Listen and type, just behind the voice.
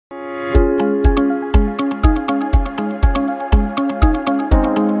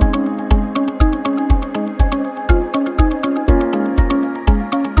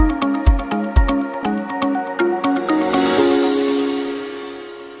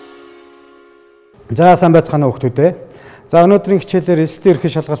За сайн байцгаана уу хүүхдүүд. За өнөөдрийн хичээлээр эсэлтийн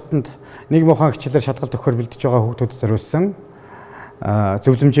ерхий шалгалтанд нийгмийн ухаан хичээлээр шалгалт өгөхөөр бэлдэж байгаа хүүхдүүдэд зориулсан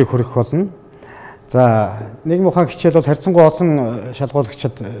зөвлөмжийг хүргэх болно. За нийгмийн ухаан хичээл бол харьцангуй олон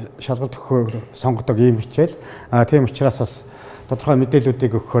шалгуулагчид шалгалт өгөхөөр сонгодог ийм хичээл. Тийм учраас бас тодорхой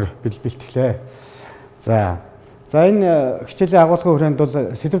мэдээллүүдийг өгөхөөр бэлтгэлээ. За энэ хичээлийн агуулгын хүрээнд бол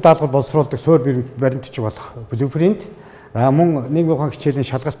сэдв даалгавар боловсруулдаг суурь баримтчиг болох билтгэх мөн нийгмийн ухаан хичээлийн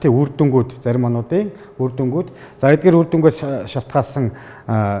шалгалтын үр дүнгууд зарим онуудын үр дүнгууд. За эдгээр үр дүнгээс шалтгаалсан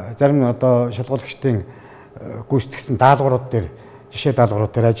зарим одоо шалгуулагчдын гүйцэтгсэн даалгаврууд дээр жишээ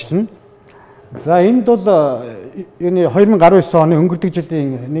даалгаврууд дээр ажиллана. За энд бол энэ 2019 оны өнгөрдөг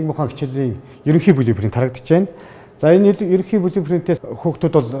жилийн нийгмийн ухаан хичээлийн ерөнхий бүлэгбэрийн тарагдж байна. За энэ ерөнхий бүлэгбэрээс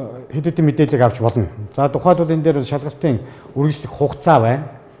хүүхдүүд бол хэд хэдэн мэдээлэл авч болно. За тухайлбал энэ дээр шалгалтын үргэлжлэх хугацаа байна.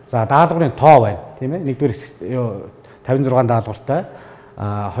 За даалгаврын тоо байна, тийм ээ. Нэгдүгээр хэсэг 56 даалгавартай,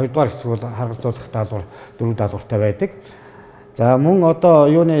 хоёрдугаар хэсэг бол харгалзуулах даалгавар 4 даалгавартай байдаг. За мөн одоо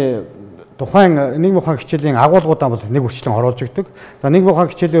юуны тухайн нийгмийн ухаан хичээлийн агуулгуудаа бол нэг үрчлэн оруулж өгдөг. За нийгмийн ухаан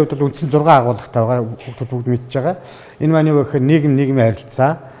хичээлийн хувьд бол үндсэн 6 агуулгатай байгаа. Хүүхдүүд бүгд мэдж байгаа. Энэ маань юу гэхээр нийгмийн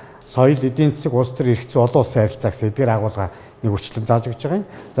харилцаа, соёл, эдийн засаг, улс төр эрх зүй, олон улсын харилцаа гэсэн эдгээр агуулга нэг үрчлэн зааж өгч байгаа юм.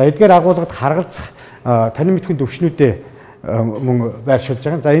 За эдгээр агуулгад харгалзах танин мэдхийн төвшнүүдээ мөн байршуулж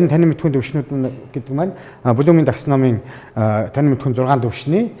байгаа. За энэ танин мэдхийн төвшнүүд гэдэг маань Блумын таксономийн танин мэдхийн 6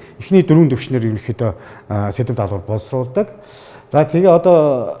 төвшний эхний 4 төвшнөр ерөнхийдөө сэдв даалгавар боловсруулдаг. За тэгээ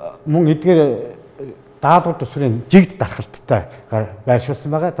одоо мөн эдгээр даалгавар төсвөрийн жигд дархалттай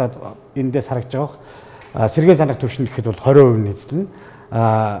байршуулсан байгаа. Одоо эндээс харагдж байгаа сэргээ санах төвшин гэхэд бол 20% нийцлэн,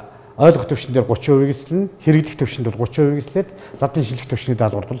 ойлгох төвшин дээр 30% эзлэн, хэрэглэх төвшинд бол 30% эзлээд, задлан шинжлэх төвшний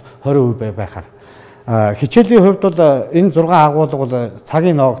даалгавар бол 20% байхаар. Хичээлийн хувьд бол энэ 6 агуулга бол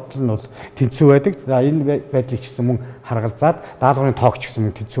цагийн ногдол нь бол тэнцүү байдаг. За энэ байдлыг ч гэсэн мөн харгалзаад даалгаврын тоог ч гэсэн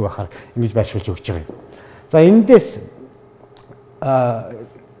мөн тэнцүү байхаар ингэж байршуулж өгч байгаа юм. За энэндээс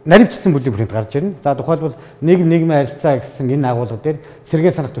наривчсан бүлэгбэрэнд гарч ирнэ. За тухайлбал нийгмийн харилцаа гэсэн энэ агуулга дээр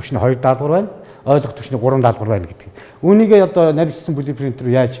сэргээ санах төвшний 2 даалгавар байна, ойлгох төвшний 3 даалгавар байна гэдэг. Үүнийгээ одоо наривчсан бүлэгбэрэнд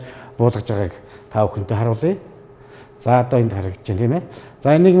рүү яаж буулгаж байгааг та бүхэндээ харуулъя. За одоо энд харагдаж байна тийм ээ.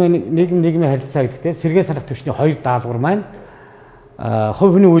 За нийгмийн харилцаа гэдэгтээ сэргээ санах төвшний 2 даалгавар маань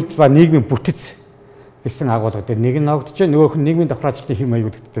хувь хүний үйлдэл ба нийгмийн бүтэц гэсэн агуулга дээр нэг нь ногдож байна. Нөгөөх нь нийгмийн давхраачлалын хэм маяг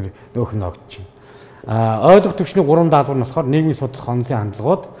гэдэг дээр нөгөөх нь ногдож байна. Ойлгох төвшний 3 даалгавар нь болохоор нийгмийн судлах онолын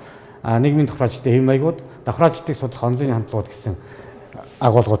хандлагууд, нийгмийн давхраачлалын хэм маягууд, давхраачлалыг судлах онолын хандлагууд гэсэн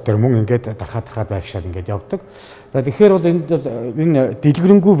агуулгууд дээр мөн ингээд дарахад байршаад ингээд явдаг. За тэгэхээр бол энэ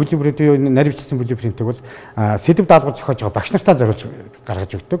дэлгэрэнгүй бүлэгбэрийн энэ наривчсан бүлэгбэрийнтэг бол сэдв даалгавар зохиож байгаа багш нартаа зориулж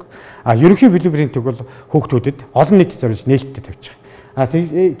гаргаж өгдөг. Ерөнхий бүлэгбэрийнтэг бол хүүхдүүдэд олон нийтэд зориулж нээлттэй тавьж байгаа.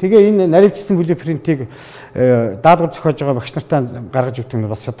 Тэгээ энэ наривчсан бүлэгбэрийнтийг даалгавар зохиож байгаа багш нартаа гаргаж өгдөг нь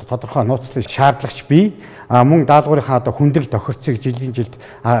бас тодорхой нууцлын шаардлагач бий. Мөн даалгаврынхаа одоо хүндрэл тохирцыг жилийн жилд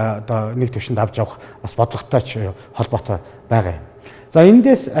одоо нэг төвшөнд авч явах бас бодлоготой ч холбоотой байгаа юм. За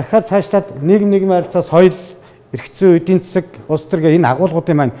эндээс ахаад цаашлаад нийгмийн харилцаа, соёл, эрх зүй, эдийн засаг, улс төрийн энэ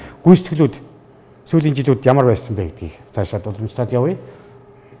агуулгуудын маань гүйцэтгэлүүд сүүлийн жилүүд ямар байсан бэ гэдгийг цаашаад уламжлаад явъя.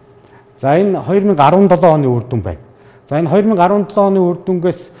 За энэ 2017 оны үр дүн байна. За энэ 2017 оны үр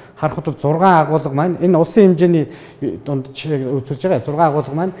дүнгээс харахад бол 6 агуулга маань энэ улсын хэмжээний дунд үзүүлж байгаа 6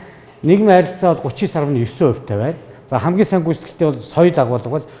 агуулга маань нийгмийн харилцаа бол 39.9% байна. За хамгийн сайн гүйцэтгэлтэй бол соёл агуулга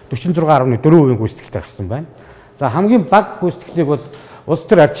бол 46.4% гүйцэтгэлтэй гарсан байна. За хамгийн бага гүйцэтгэлийг бол улс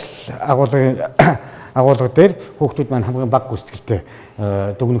төр арчил агуулга дээр хүүхдүүд маань хамгийн бага гүйцэтгэлтэй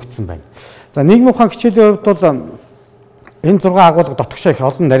дүгнэгдсэн байна. За нийгмийн ухаан хичээлийн хувьд бол энэ 6 агуулга дотгошоо их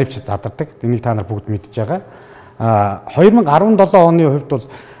олон наривч задардаг. Энийг та нар бүгд мэдж байгаа. 2017 оны хувьд бол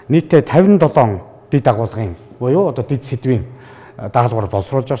нийтдээ 57 дэд агуулгын буюу одоо дэд сэдвийн даалгавар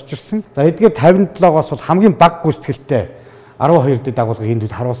боловсруулж орж ирсэн. За эдгээр 57-оос бол хамгийн бага гүйцэтгэлтэй 12 дэд агуулгыг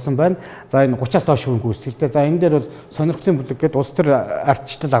энд харуулсан байна. За энэ 30-аас доош хүн гүйцэтгэлтэй. За энэ дээр бол сонирхлын бүлэг гэдэг улс төр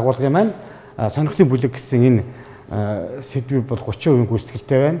ардчлал агуулгын маань сонирхлын бүлэг гэсэн энэ сэдвийг бол 30%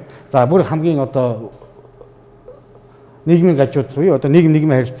 гүйцэтгэлтэй байна. За бүр хамгийн одоо нийгмийн гажууд буюу одоо нийгмийн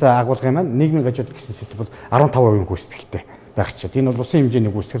харилцаа агуулгын маань нийгмийн гажууд гэсэн сэдв бол 15% гүйцэтгэлтэй байх чад. Энэ бол улсын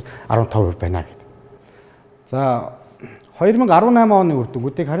хэмжээний гүйцэтгэл 15% байна гэдэг. За 2018 оны үр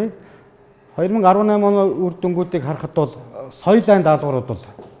дүнгуудыг харъя. 2018 оны үр дүнгуудыг харахад бол соёлын даалгаврууд бол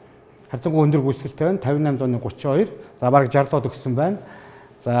харьцангуй өндөр гүйцэтгэлтэй байна. 58.32. За бараг 60-д өгсөн байна.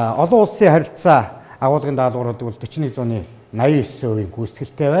 За олон улсын харилцаа агуулгын даалгаврууд бол 41.89%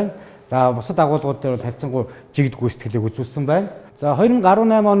 гүйцэтгэлтэй байна. За бусад агуулгууд дээр бол харьцангуй жигд гүйцэтгэлийг үзүүлсэн байна. За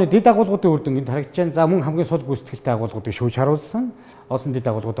 2018 оны дэд агуулгуудын үр дүнд харагдж байна. За мөн хамгийн сул гүйцэтгэлтэй агуулгуудыг шүүж харуулсан. Олон дэд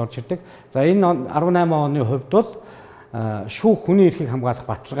агуулгууд орж ирдэг. За энэ 18 оны хувьд бол шүүх хүний эрхийг хамгаалах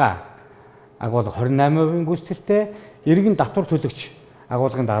баталгаа агуулга 28% гүйцэтгэлтэй, иргэн татвар төлөгч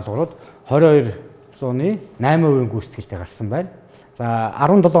агуулгын даалгаврууд 22.8% гүйцэтгэлтэй гарсан байна. За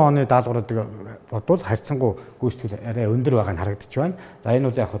 17 оны даалгавруудыг бодвол харьцангуй гүйцэтгэл арай өндөр байгаа нь харагдаж байна. За энэ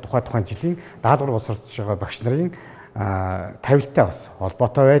бол яг тухайн жилийн даалгавар боловсруулж байгаа багш нарын тавилттай бас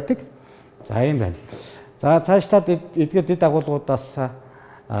холбоотой байдаг. За юм байна. За цаашлаад эдгээр дэд агуулгуудаас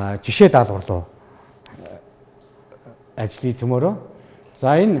жишээ даалгавар руу ажлын төмөөрөө.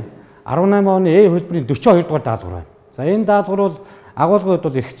 За энэ 18 оны A хөлбөрийн 42 дугаар даалгавар байна. За энэ даалгавар бол агуулгын хувьд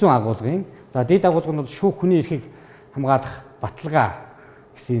бол эрх зүйн агуулгын, за дэд агуулга нь бол шүүх хүний эрхийг хамгаалах баталгаа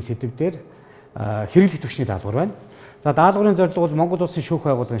гэсэн сэдвээр хэрэглэх түвшний даалгавар байна. За даалгаврын зорилго бол Монгол улсын шүүх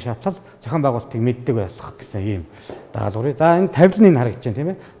байгууллагын шатлал зохион байгуулалтыг мэддэг байлгах гэсэн ийм даалгавар. За энэ тавилныг харагдаж байна тийм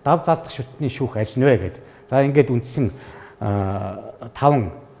ээ. Дав заалдах шүтний шүүх аль нь вэ гэдэг. За ингээд үндсэн 5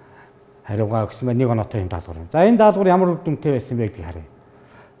 хариугаа өгсөн байна. Нэг оноотой юм даалгавар байна. За энэ даалгавар ямар үр дүнтэй байсан бэ гэдгийг харъя.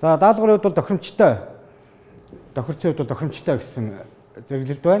 За даалгаврын хувьд бол тохиромжтой. Тохирцын хувьд бол тохиромжтой гэсэн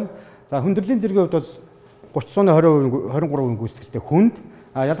зэрэглэлд байна. За хүндрлийн зэргийн хувьд бол 30.20% 23% гүйцэтгэлтэй хүнд,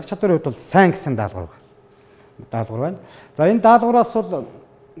 ялгах чадварын хувьд бол сайн гэсэн даалгавар байна. За энэ даалгавраас бол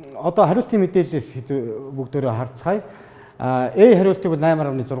одоо хариултын мэдээлэлээс бүгдөө харцгаая. A хариултыг бол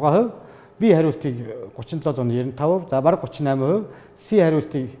 8.6%, B хариултыг 37.95%, за бараг 38%, C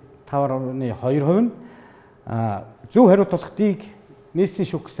хариултыг 5.2%, зөв хариулт болох D-г нийслэлийн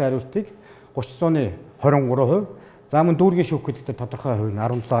шүүх гэсэн хариултыг 30.23%, за мөн дүүргийн шүүх гэдэгт тодорхой хувь нь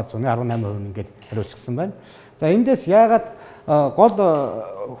 17.18% ингээд хариулцсан байна. За эндээс яагаад гол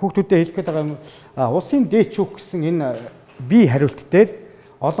хүүхдүүдэд хэлэх гээд байгаа юм улсын дээд шүүх гэсэн энэ B хариулт дээр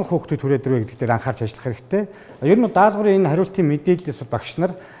олон хүүхдүүд хүрээд ирвэ гэдэг дээр анхаарч ажиллах хэрэгтэй. Ер нь даалгаврын энэ хариултын мэдээлэлээс багш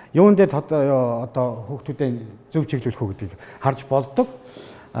нар юун дээр одоо хүүхдүүдэд зөв чиглүүлэх үү гэдгийг харж болдог.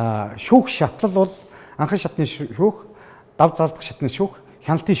 Шүүх шатлал бол анхан шатны шүүх, дав заалдах шатны шүүх,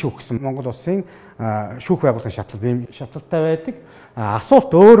 хяналтын шүүх гэсэн Монгол улсын шүүх байгууллагын шатлал ийм шатлалтай байдаг.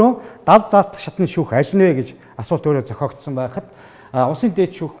 Асуулт өөрөө дав заалдах шатны шүүх аль нь вэ гэж асуулт өөрөө зохиогдсон байхад улсын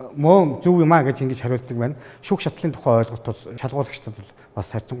дээд шүүх мөн зөв юм аа гэж ингэж хариулдаг байна. Шүүх шатлалын тухай ойлголт бол шалгуулагчдад бас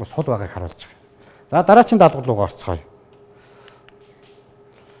харьцангуй сул байгааг харуулж байгаа. За дараагийн даалгавар руу орцгоё.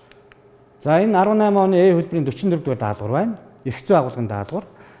 За энэ 18 оны A хөлбөрийн 44 дугаар даалгавар байна. Эрх зүйн агуулгын даалгавар,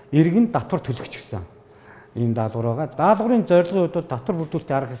 иргэн татвар төлөгч гэсэн ийм даалгавар байгаа. Даалгаврын зорилгын хувьд татвар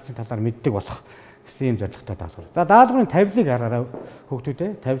бүрдүүлэлтийн арга хэлцийн талаар мэддэг болох гэсэн ийм зорилготой даалгавар. За даалгаврын тавилыг хараарай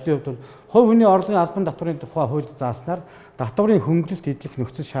хүүхдүүдээ. Тавилын хувьд бол хувь хүний орлогын албан татварын тухай хуульд зааснаар татварын хөнгөлөлт эдлэх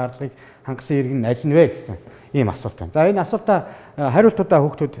нөхцөл шаардлагыг хангасан иргэн аль нь вэ гэсэн ийм асуулт байна. За энэ асуултаа хариултуудаа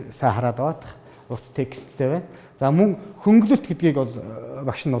хүүхдүүд сайн хараад аваад урт тексттэй байна. За мөн хөнгөлөлт гэдгийг бол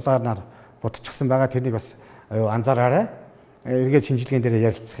багш нь улаанаар будчихсан байгаа. Тэрнийг бас анзаараарай. Эргээд шинжилгээнд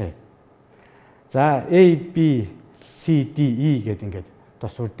дээр ярилцгаая. За A, B, C, D, E гэдэг ингээд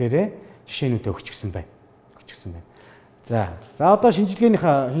тус үр дээрээ жишээнүүдээ өгчихсэн байна. За одоо шинжилгээр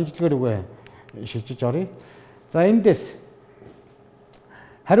үгээ шилжиж оръё. За эндээс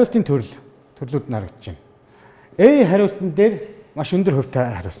хариултын төрлүүд нь харагдаж байна. A хариултан дээр маш өндөр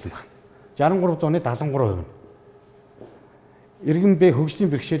хувьтай хариулсан байна. 63.73%. Иргэн Б хөгжлийн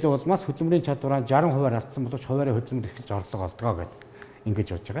бэрхшээлээ улмаас хөдөлмөрийн чадвараа 60%-аар алдсан боловч хуваарь хөдөлмөр эрхэлж орлого олдгоо гэдэг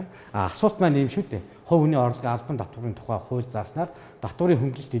ингэж явж байгаа. Асуулт маань ийм шүү дээ. Хувь хүний орлогын албан татварын тухай хууль зааснаар татварын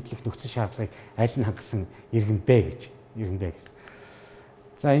хөнгөлөлт эдлэх нөхцөл шаардлагыг аль нь хангасан иргэн Б гэж.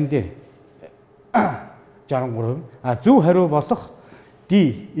 За энэ дээр 63%. Зөв хариу болох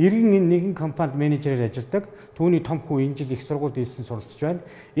D. Иргэн энэ нэгэн компанид менежерээр ажилладаг. Түүний том хүн энэ жил их сургуульд ийсэн суралцж байна.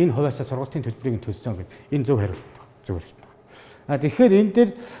 Энэ хувьяасаа сургалтын төлбөрийг төлсөн гэдэг. Энэ зөв хариулт байна. Зөв хариулт байна. Тэгэхээр энэ дээр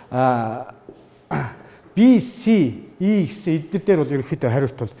B, C, E гэсэн эдгээр дээр бол ерөнхийдөө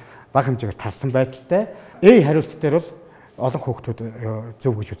хариулт бол бага хэмжээгээр тарсан байдалтай. A хариулт дээр бол олон хүүхдүүд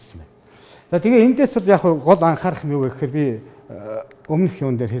зөв гэж үзсэн байна. За тэгээ эндээс бол яг гол анхаарах юм юу вэ гэхээр би өмнөх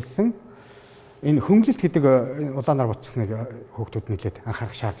юун дээр хэлсэн энэ хөнгөлөлт гэдэг улаанаар бодчихсныг хүүхдүүд нэлээд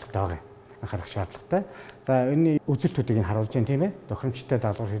анхаарах шаардлагатай. За энэ үзэлтүүдийг харуулж байна тийм ээ. Тохиромжтой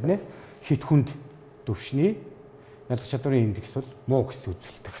даалгавар хэрнээ хит хүнд төвшний ялгах чадварын индекс бол муу гэсэн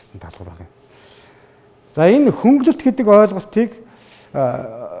үзэлтэй гарсан даалгавар байна. За энэ хөнгөлөлт гэдэг ойлголтыг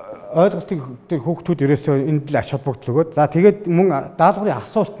тэр хүүхдүүд ерөөсөө энд л ач холбогдол өгөөд за тэгээд мөн даалгаврын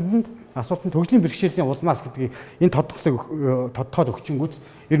асуултанд хөгжлийн бэрхшээлийн улмаас гэдгийг энэ тодтоход өгчингүүд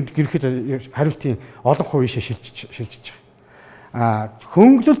ерөнхийдөө хариултын олон хувь ишээ шилжиж байгаа.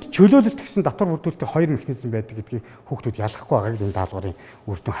 Хөнгөлөлт чөлөөлөлт гэсэн татвар бүрдүүлэлтийн хоёр механизм байдаг гэдгийг хүүхдүүд ялгахгүй байгааг энэ даалгаврын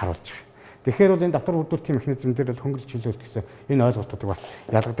үр дүн харуулж байгаа. Тэгэхээр бол энэ татвар бүрдүүлэлтийн механизм дээр бол хөнгөлөлт чөлөөлөлт гэсэн энэ ойлголтуудыг бас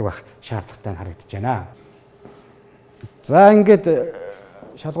ялгадаг байх шаардлагатай харагдаж байна. За ингээд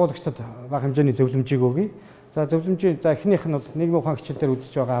шалгуулагчдад бага хэмжээний зөвлөмжийг өгье. За зөвлөмжийн эхнийх нь бол нийгмийн ухаан хичээл дээр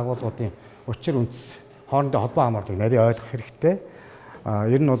үзэж байгаа агуулгуудын учир үндэс хоорондын холбоо хамаарлыг нарийн ойлгох хэрэгтэй.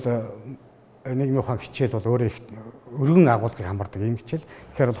 Ер нь бол нийгмийн ухаан хичээл бол өөрөө их өргөн агуулгыг хамардаг юм хичээл.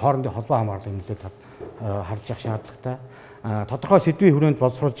 Тэгэхээр бол хоорондын холбоо хамаарлыг нэлээд харж явах шаардлагатай. Тодорхой сэдвийн хүрээнд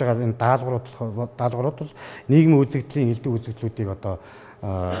боловсруулж байгаа энэ даалгаврууд бол нийгмийн үзэгдлийн элдв үзэгдлүүдийг одоо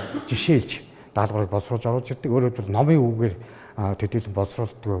жишээлж даалгаврыг боловсруулж оруулж ирдэг. Өөрөөр хэлбэл номын үгээр төдийлөн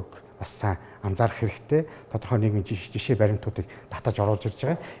боловсруулдагг бас сайн анзаарах хэрэгтэй. Тодорхой нийгмийн жишээ баримтуудыг татаж оруулж ирж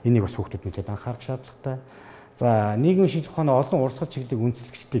байгаа. Энийг бас хүүхдүүд нэлээд анхаарах шаардлагатай. За нийгмийн шинжилгээ ухааны олон урсгал чиглэлийн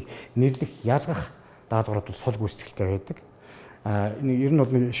үндэслэгчдийг нэрлэх, ялгах даалгаврууд бол сул гүйцэтгэлтэй байдаг. Ер нь бол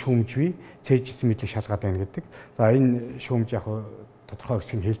шүүмж бий, цээжсэн мэдлэг шалгаад байна гэдэг. За энэ шүүмж яг тодорхой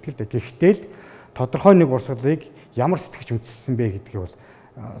хэсгийг хэлдэг л дээ. Гэхдээ л тодорхой нэг урсгалыг ямар сэтгэж үндэссэн бэ гэдгийг бол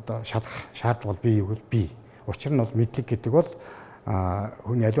одоо шалгах шаардлага бол бий юу гэвэл бий. Учир нь бол мэдлэг гэдэг бол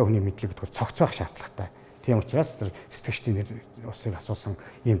хүний аливаа хүний мэдлэг гэдэг бол цогцоох шаардлагатай. Тийм учраас сэтгэгчдийн усыг асуусан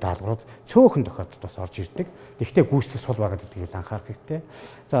ийм даалгаврууд цөөхөн тохиолдолд бас орж ирдэг. Гэхдээ гүйцэтгэл сул байгаа гэдгийг анхаарах хэрэгтэй.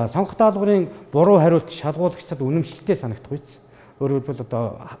 За сонгох даалгаврын буруу хариулт шалгуулагчдад үнэмшилтэй санагдах үйс. Өөрөөр хэлбэл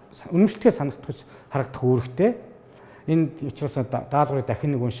одоо үнэмшилтэй санагдах харагдах үүрэгтэй. Энд учраас даалгаврыг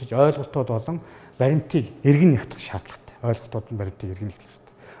дахин нэг уншиж ойлголтууд болон баримтыг эргэн нэгтгэх шаардлагатай. Ойлголтууд нь баримтыг эргэн нэгтгэх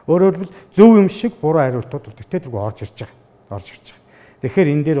шаардлагатай. Өөрөөр хэлбэл зөв юм шиг буруу хариултууд бол тэтэргүй орж ирж байгаа. Тэгэхээр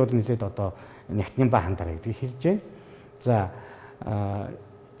энэ дээр бол нэлээд одоо нэгтний ба хандараа гэдгийг хэлж байна. За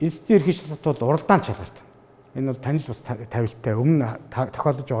эсдийн эрхчлэлт бол уралдаан шалгалт. Энэ бол танил бас тавилттай өмнө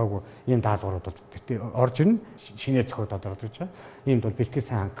тохиолдож байгаагүй ийм даалгаврууд бол орж ирнэ. Шинээр зохиогдоод орж ирж байгаа. Иймд бол бэлтгэл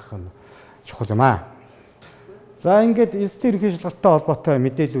сайн хангах нь чухал юм аа. За ингээд эсдийн эрхчлэлттэй холбоотой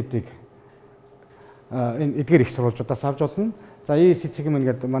мэдээллүүдийг энэ эдгээр их сурвалжуудаас авч болно. За эцэг юм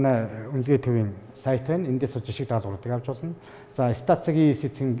ингээд манай үнэлгээ төвийн сайт байна. Эндээс жишг даалгавруудыг авч болно. За стацгийн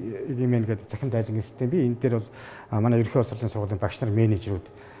эцэг юм ингээд захин дайлангийн систем бий. Энэ дээр бол манай ерөнхий боловсролын сургуулийн багш нар менежерүүд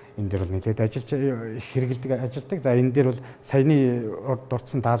энэ дээр бол нэлээд ажиллаж их хэрэгэлдэг. За энэ дээр бол саяны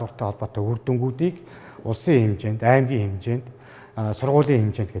дурдсан даалгавартай холбоотой үр дүнгуудыг улсын хэмжээнд, аймгийн хэмжээнд,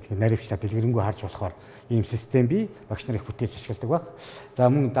 сургуулийн хэмжээнд гэдэг наривчлаад дэлгэрэнгүй харж болохоор ийм систем бий. Багш нар их бүтээлч ашигладаг баг. За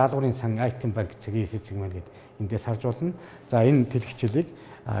мөн даалгаврын сан айтем банк цагийн эцэг маань гэдэг эндээс харж болно. За энэ тэлхчлийг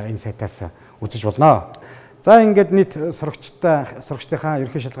энэ сайтаас үзэж болно. За ингээд нийт сурагчдынхаа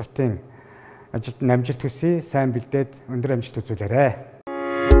ерөнхий шалгалтын ажилд амжилт хүсье. Сайн бэлдээд өндөр амжилт үзүүлээрэй.